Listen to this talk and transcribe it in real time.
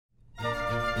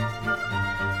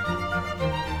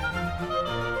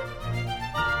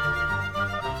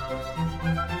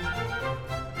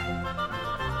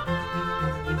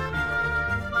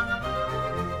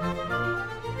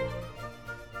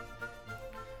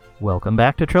Welcome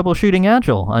back to Troubleshooting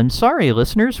Agile. I'm sorry,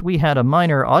 listeners, we had a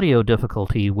minor audio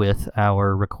difficulty with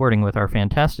our recording with our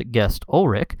fantastic guest,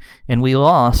 Ulrik, and we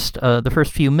lost the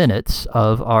first few minutes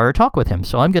of our talk with him.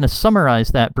 So I'm going to summarize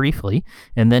that briefly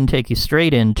and then take you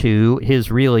straight into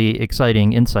his really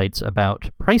exciting insights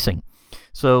about pricing.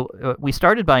 So we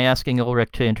started by asking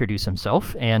Ulrik to introduce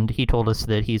himself, and he told us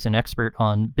that he's an expert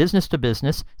on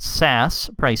business-to-business SaaS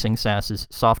pricing. SaaS is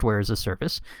software as a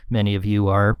service. Many of you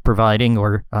are providing,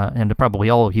 and probably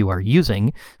all of you are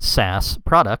using SaaS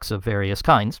products of various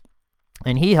kinds.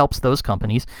 And he helps those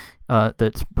companies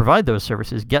that provide those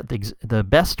services get the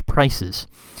best prices.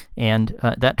 And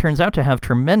that turns out to have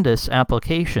tremendous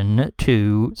application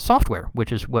to software,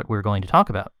 which is what we're going to talk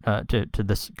about, to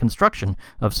this construction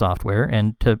of software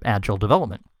and to agile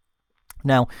development.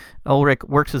 Now, Ulrik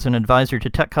works as an advisor to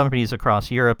tech companies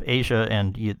across Europe, Asia,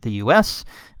 and the US.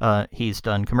 He's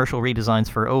done commercial redesigns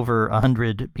for over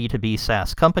 100 B2B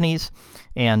SaaS companies,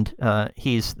 and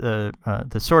he's the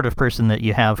sort of person that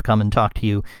you have come and talk to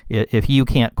you if you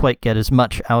can't quite get as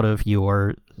much out of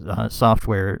your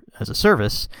software as a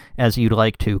service as you'd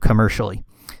like to commercially.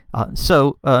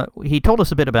 So he told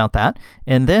us a bit about that,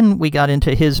 and then we got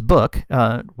into his book,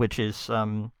 which is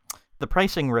The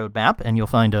Pricing Roadmap, and you'll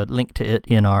find a link to it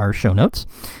in our show notes.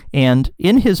 And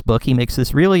in his book, he makes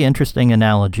this really interesting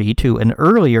analogy to an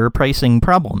earlier pricing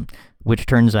problem, which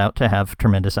turns out to have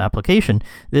tremendous application.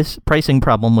 This pricing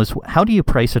problem was, how do you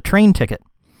price a train ticket?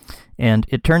 And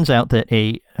it turns out that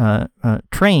a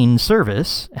train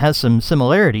service has some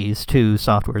similarities to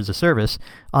software as a service,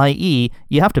 i.e.,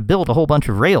 you have to build a whole bunch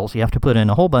of rails. You have to put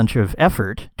in a whole bunch of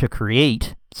effort to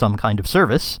create some kind of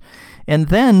service. And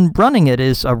then running it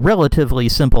is a relatively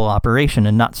simple operation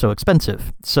and not so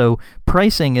expensive. So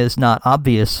pricing is not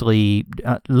obviously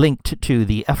linked to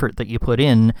the effort that you put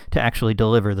in to actually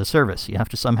deliver the service. You have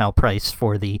to somehow price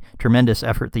for the tremendous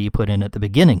effort that you put in at the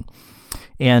beginning.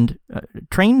 And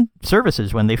train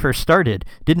services, when they first started,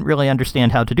 didn't really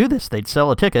understand how to do this. They'd sell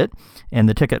a ticket, and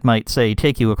the ticket might say,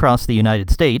 take you across the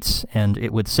United States, and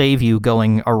it would save you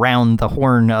going around the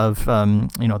horn of,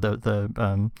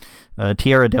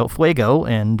 Tierra del Fuego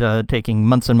and taking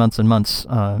months and months and months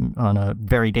on a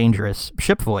very dangerous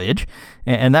ship voyage.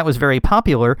 And that was very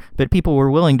popular, but people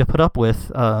were willing to put up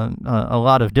with a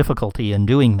lot of difficulty in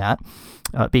doing that.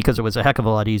 Because it was a heck of a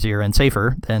lot easier and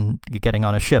safer than getting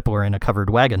on a ship or in a covered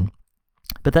wagon.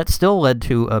 But that still led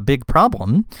to a big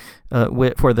problem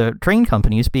for the train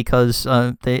companies because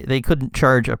they couldn't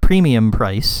charge a premium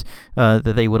price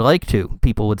that they would like to.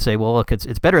 People would say, well, look,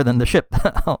 it's better than the ship.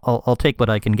 I'll take what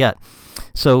I can get.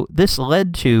 So this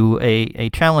led to a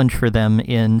challenge for them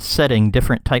in setting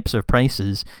different types of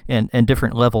prices and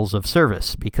different levels of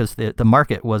service because the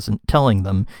market wasn't telling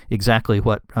them exactly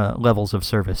what levels of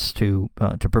service to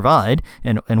provide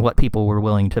and what people were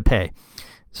willing to pay.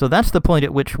 So that's the point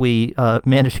at which we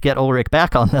managed to get Ulrik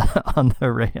back on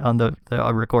the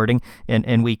recording,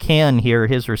 and we can hear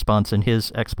his response and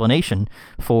his explanation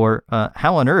for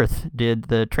how on earth did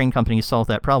the train companies solve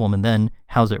that problem, and then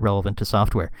how's it relevant to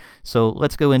software. So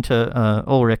let's go into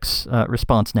Ulrik's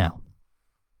response now.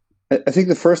 I think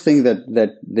the first thing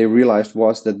that they realized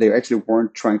was that they actually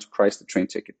weren't trying to price the train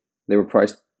ticket. They were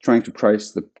trying to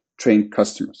price the train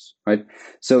customers, right?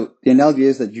 So the analogy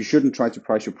is that you shouldn't try to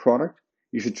price your product.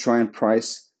 You should try and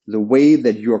price the way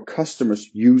that your customers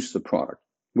use the product,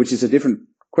 which is a different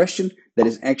question that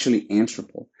is actually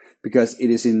answerable because it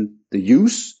is in the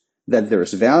use that there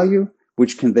is value,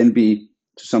 which can then be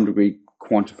to some degree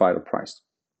quantified or priced.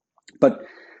 But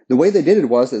the way they did it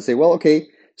was they say, well, okay,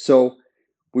 so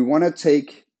we want to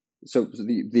take, so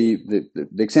the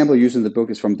example used in the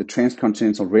book is from the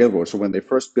Transcontinental Railroad. So when they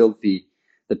first built the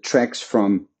tracks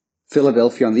from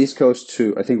Philadelphia on the East Coast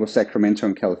to, I think it was Sacramento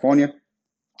in California,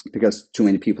 because too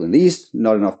many people in the East,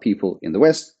 not enough people in the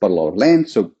West, but a lot of land.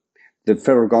 So the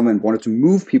federal government wanted to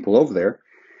move people over there.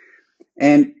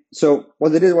 And so what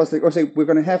they did was they say, we're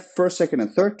going to have first, second,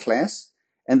 and third class.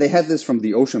 And they had this from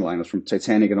the ocean liners, from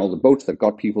Titanic and all the boats that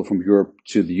got people from Europe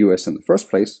to the US in the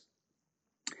first place.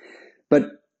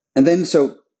 And then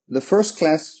so the first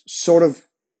class sort of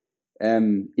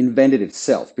invented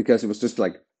itself because it was just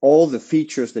like all the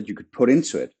features that you could put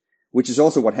into it, which is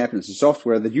also what happens in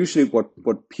software, that usually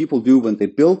what people do when they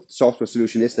build software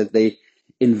solution is that they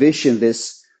envision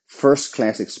this first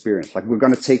class experience. Like we're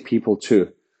going to take people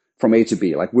from A to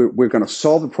B. Like we're going to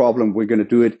solve a problem. We're going to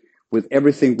do it with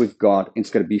everything we've got. And it's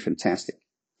going to be fantastic.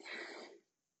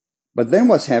 But then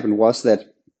what's happened was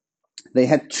that they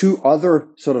had two other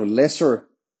sort of lesser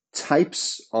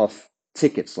types of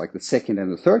tickets, like the second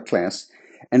and the third class.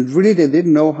 And really they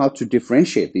didn't know how to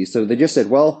differentiate these. So they just said,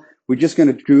 well, we're just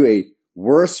going to do a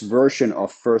worse version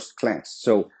of first class.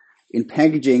 So in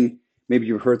packaging, maybe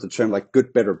you've heard the term like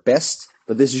good, better, best,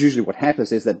 but this is usually what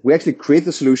happens is that we actually create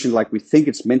the solution like we think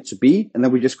it's meant to be, and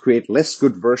then we just create less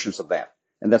good versions of that.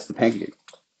 And that's the packaging.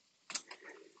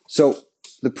 So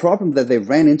the problem that they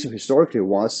ran into historically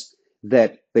was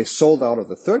that they sold out of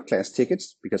the third class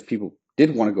tickets because people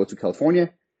did want to go to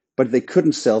California, but they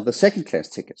couldn't sell the second class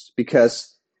tickets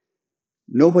because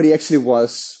nobody actually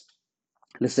was,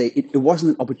 let's say, it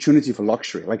wasn't an opportunity for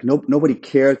luxury. Like nobody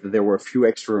cared that there were a few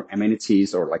extra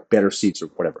amenities or like better seats or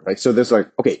whatever. Right? So there's like,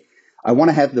 okay, I want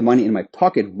to have the money in my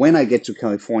pocket when I get to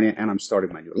California and I'm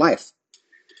starting my new life.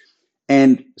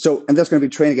 And that's going to be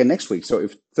train again next week. So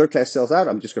if third class sells out,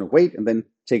 I'm just going to wait and then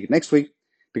take it next week,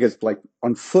 because like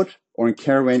on foot or in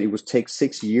caravan, it would take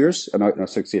 6 years, not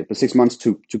 6 years, but 6 months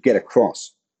to get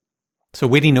across. So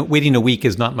waiting a week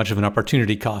is not much of an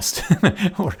opportunity cost,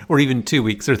 or even 2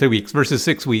 weeks or 3 weeks versus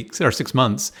 6 weeks or 6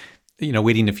 months.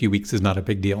 Waiting a few weeks is not a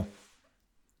big deal.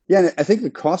 Yeah, and I think the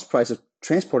cost price of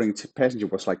transporting a passenger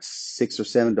was like $6 or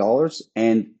 $7,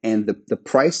 and the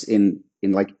price in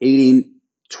like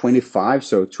 1825,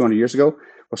 so 200 years ago,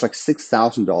 was like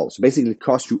 $6,000. So basically, it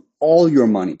cost you all your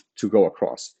money to go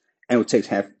across, and it would take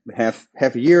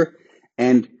half a year.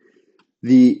 And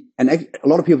a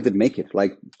lot of people didn't make it.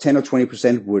 Like 10 or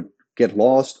 20% would get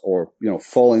lost, or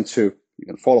fall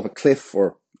off a cliff,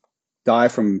 or die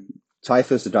from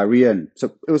typhus or diarrhea, and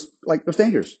so it was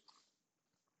dangerous.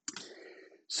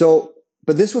 So,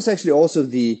 but this was actually also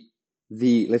the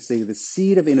let's say the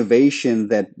seed of innovation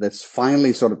that's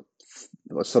finally sort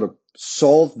of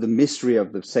solved the mystery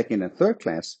of the second and third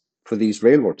class for these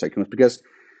railroad tycoons. Because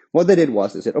what they did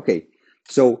was they said, okay,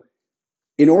 so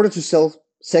in order to sell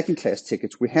second class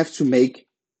tickets, we have to make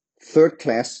third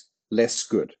class less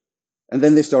good. And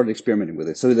then they started experimenting with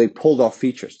it. So they pulled off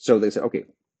features. So they said, okay,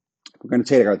 we're going to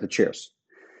take out the chairs.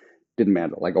 Didn't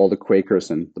matter. Like all the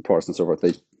Quakers and the Protestants and so forth,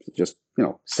 they just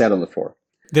sat on the floor.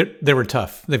 They were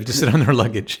tough. They would just sit on their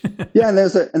luggage. Yeah,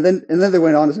 and then they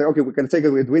went on and said, okay, we're going to take it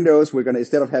with windows. We're going to,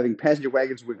 instead of having passenger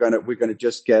wagons, we're going to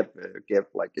just get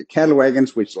like cattle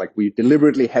wagons, which like we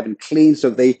deliberately haven't cleaned. So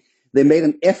they made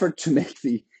an effort to make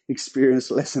the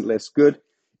experience less and less good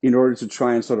in order to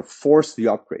try and sort of force the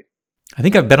upgrade. I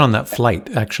think I've been on that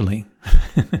flight, actually.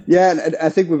 Yeah, and I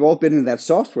think we've all been in that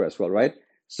software as well, right?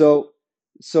 So,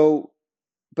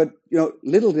 but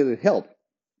little did it help.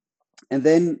 And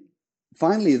then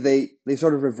finally, they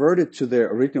sort of reverted to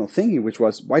their original thinking, which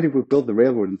was, why did we build the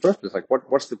railroad in the first place? Like,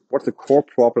 what's the core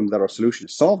problem that our solution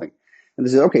is solving? And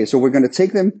they said, okay, so we're going to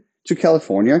take them to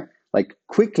California, like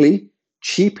quickly,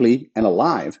 cheaply, and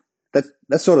alive.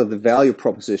 That's sort of the value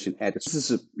proposition at it.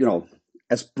 This is,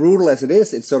 as brutal as it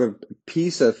is, it's sort of a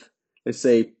piece of, let's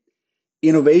say,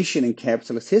 innovation in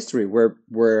capitalist history,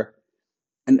 where,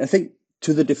 and I think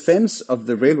to the defense of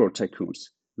the railroad tycoons,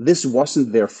 this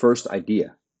wasn't their first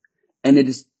idea. And it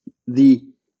is the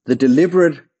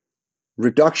deliberate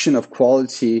reduction of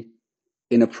quality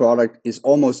in a product is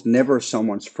almost never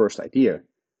someone's first idea.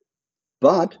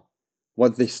 But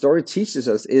what the story teaches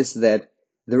us is that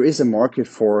there is a market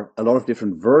for a lot of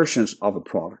different versions of a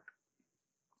product,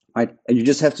 right? And you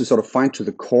just have to sort of find to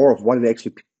the core of what it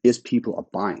actually is people are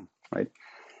buying, right?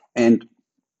 And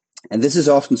this is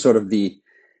often sort of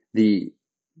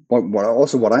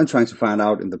what I'm trying to find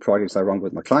out in the projects I run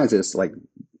with my clients is like,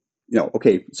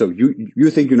 okay, so you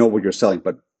think you know what you're selling,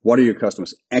 but what are your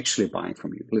customers actually buying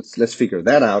from you? Let's figure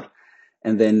that out,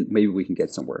 and then maybe we can get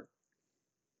somewhere.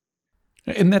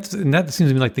 And that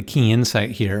seems to me like the key insight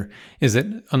here is that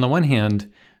on the one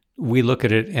hand, we look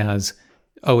at it as,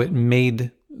 oh, it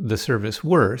made the service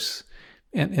worse,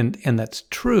 and that's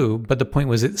true. But the point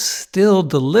was, it still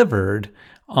delivered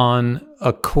on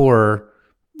a core,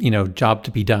 job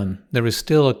to be done. There was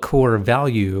still a core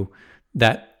value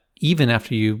that, even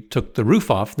after you took the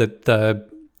roof off, that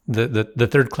the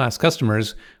third class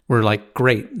customers were like,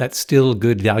 great, that's still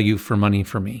good value for money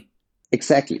for me.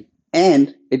 Exactly.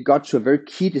 And it got to a very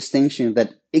key distinction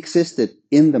that existed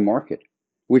in the market,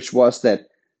 which was that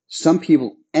some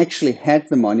people actually had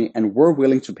the money and were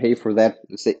willing to pay for that,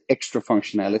 let's say, extra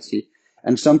functionality.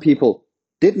 And some people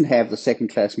didn't have the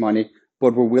second class money,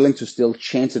 but were willing to still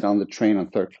chance it on the train on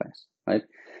third class, right?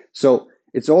 So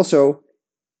it's also,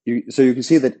 so you can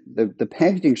see that the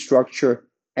packaging structure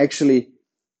actually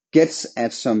gets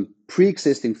at some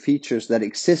pre-existing features that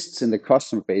exists in the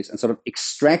customer base and sort of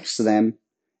extracts them,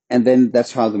 and then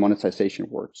that's how the monetization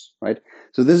works, right?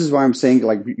 So this is why I'm saying,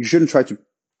 like, you shouldn't try to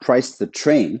price the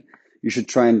train. You should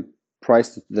try and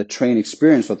price the train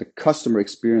experience or the customer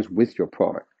experience with your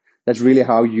product. That's really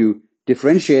how you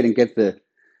differentiate and get the,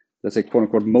 let's say, quote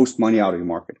unquote, most money out of your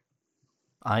market.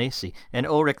 I see. And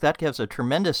Ulrik, that gives a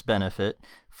tremendous benefit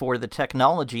for the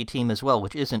technology team as well,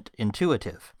 which isn't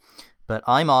intuitive. But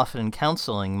I'm often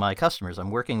counseling my customers,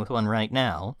 I'm working with one right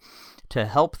now, to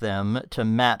help them to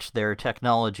match their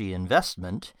technology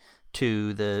investment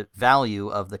to the value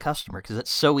of the customer, because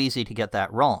it's so easy to get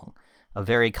that wrong. A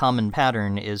very common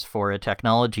pattern is for a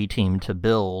technology team to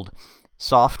build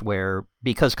software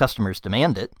because customers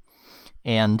demand it,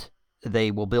 and they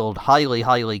will build highly,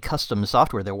 highly custom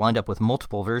software. They'll wind up with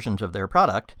multiple versions of their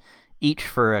product, each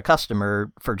for a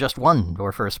customer for just one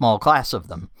or for a small class of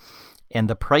them. And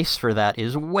the price for that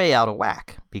is way out of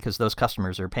whack because those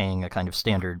customers are paying a kind of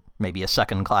standard, maybe a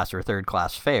second class or third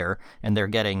class fare, and they're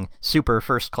getting super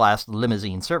first class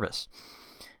limousine service.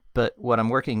 But what I'm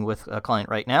working with a client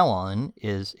right now on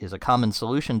is a common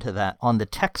solution to that on the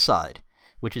tech side,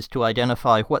 which is to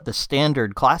identify what the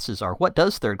standard classes are. What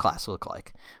does third class look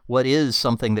like? What is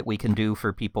something that we can do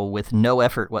for people with no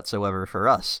effort whatsoever for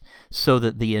us, so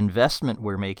that the investment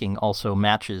we're making also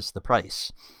matches the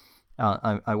price?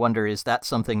 I wonder, is that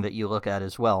something that you look at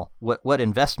as well? What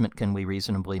investment can we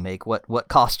reasonably make? What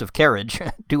cost of carriage?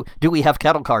 Do we have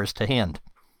cattle cars to hand?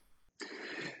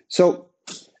 So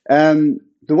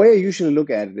the way I usually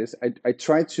look at it is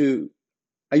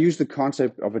I use the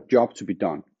concept of a job to be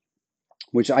done,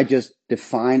 which I just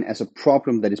define as a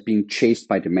problem that is being chased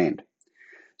by demand.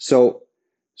 So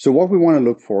what we want to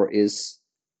look for is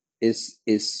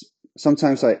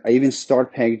sometimes I even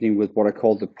start packaging with what I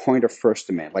call the point of first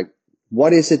demand. Like,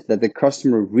 what is it that the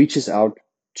customer reaches out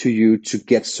to you to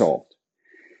get solved?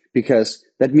 Because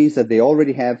that means that they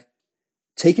already have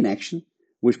taken action,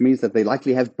 which means that they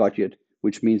likely have budget,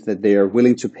 which means that they are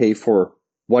willing to pay for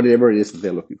whatever it is that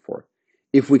they're looking for.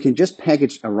 If we can just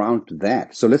package around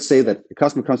that. So let's say that the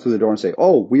customer comes through the door and say,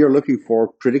 oh, we are looking for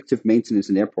predictive maintenance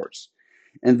in airports.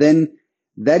 And then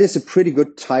that is a pretty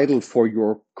good title for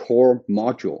your core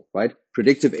module, right?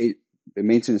 Predictive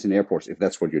maintenance in airports, if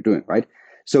that's what you're doing, right?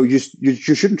 So you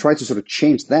shouldn't try to sort of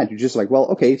change that. You're just like, well,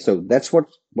 okay, so that's what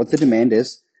the demand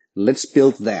is. Let's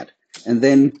build that. And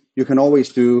then you can always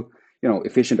do,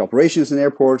 efficient operations in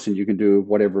airports, and you can do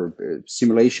whatever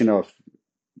simulation of,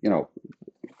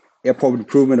 airport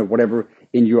improvement or whatever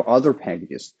in your other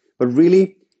packages. But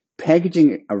really,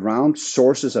 packaging around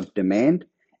sources of demand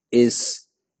is,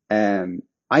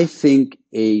 I think,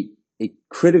 a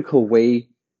critical way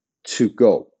to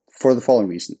go for the following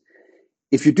reason.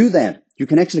 If you do that, you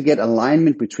can actually get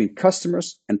alignment between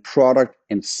customers and product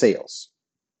and sales.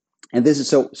 And this is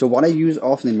so what I use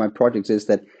often in my projects is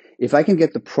that if I can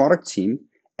get the product team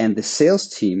and the sales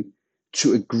team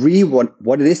to agree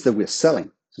what it is that we're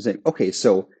selling. So say, okay,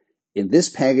 so in this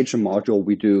package or module,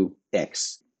 we do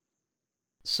X.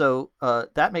 So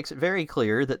that makes it very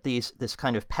clear that this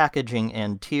kind of packaging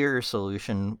and tier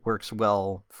solution works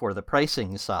well for the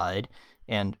pricing side.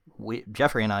 And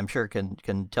Jeffrey and I, I'm sure,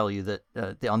 can tell you that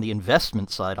on the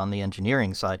investment side, on the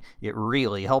engineering side, it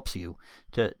really helps you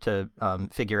to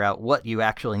figure out what you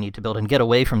actually need to build and get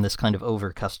away from this kind of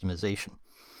over-customization.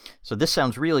 So this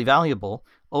sounds really valuable.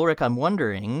 Ulrik, I'm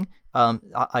wondering,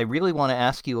 I really want to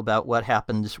ask you about what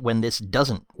happens when this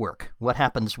doesn't work. What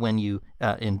happens when you,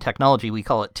 in technology, we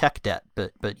call it tech debt,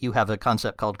 but you have a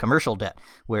concept called commercial debt,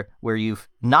 where you've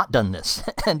not done this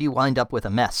and you wind up with a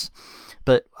mess.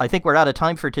 But I think we're out of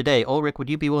time for today. Ulrik, would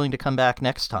you be willing to come back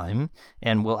next time,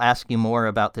 and we'll ask you more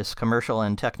about this commercial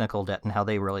and technical debt and how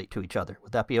they relate to each other?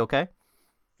 Would that be okay?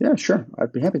 Yeah, sure.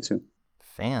 I'd be happy to.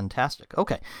 Fantastic.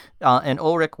 Okay. And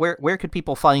Ulrik, where could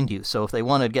people find you? So if they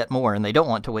want to get more and they don't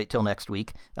want to wait till next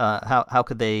week, how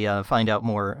could they find out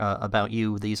more about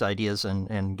you, these ideas,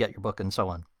 and get your book and so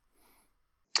on?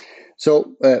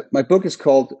 So my book is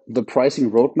called The Pricing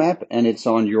Roadmap, and it's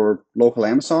on your local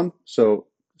Amazon. So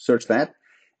search that.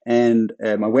 And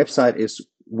my website is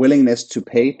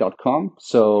willingness2pay.com.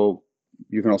 So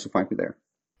you can also find me there.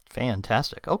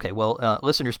 Fantastic. Okay, well,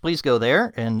 listeners, please go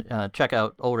there and check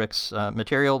out Ulrik's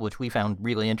material, which we found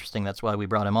really interesting. That's why we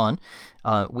brought him on.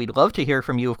 We'd love to hear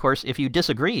from you, of course, if you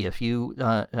disagree, if you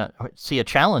see a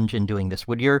challenge in doing this.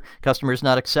 Would your customers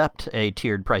not accept a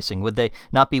tiered pricing? Would they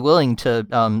not be willing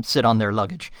to sit on their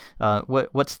luggage?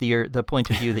 What's the point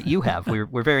of view that you have?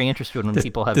 We're very interested when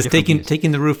people have different views.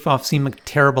 Taking the roof off seemed like a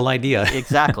terrible idea.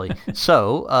 Exactly.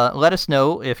 So let us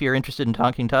know if you're interested in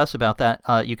talking to us about that.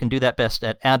 You can do that best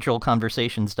at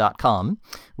agileconversations.com,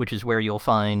 which is where you'll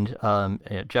find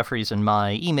Jeffrey's and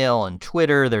my email and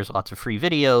Twitter. There's lots of free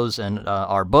videos and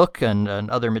our book and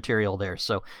other material there.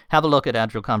 So have a look at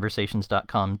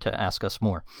agileconversations.com to ask us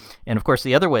more. And of course,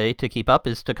 the other way to keep up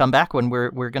is to come back when we're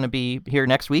going to be here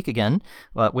next week again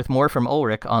with more from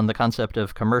Ulrik on the concept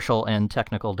of commercial and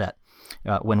technical debt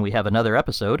when we have another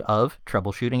episode of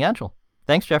Troubleshooting Agile.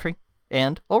 Thanks, Jeffrey.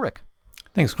 And Ulrik.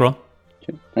 Thanks, Squirrel.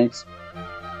 Okay, thanks.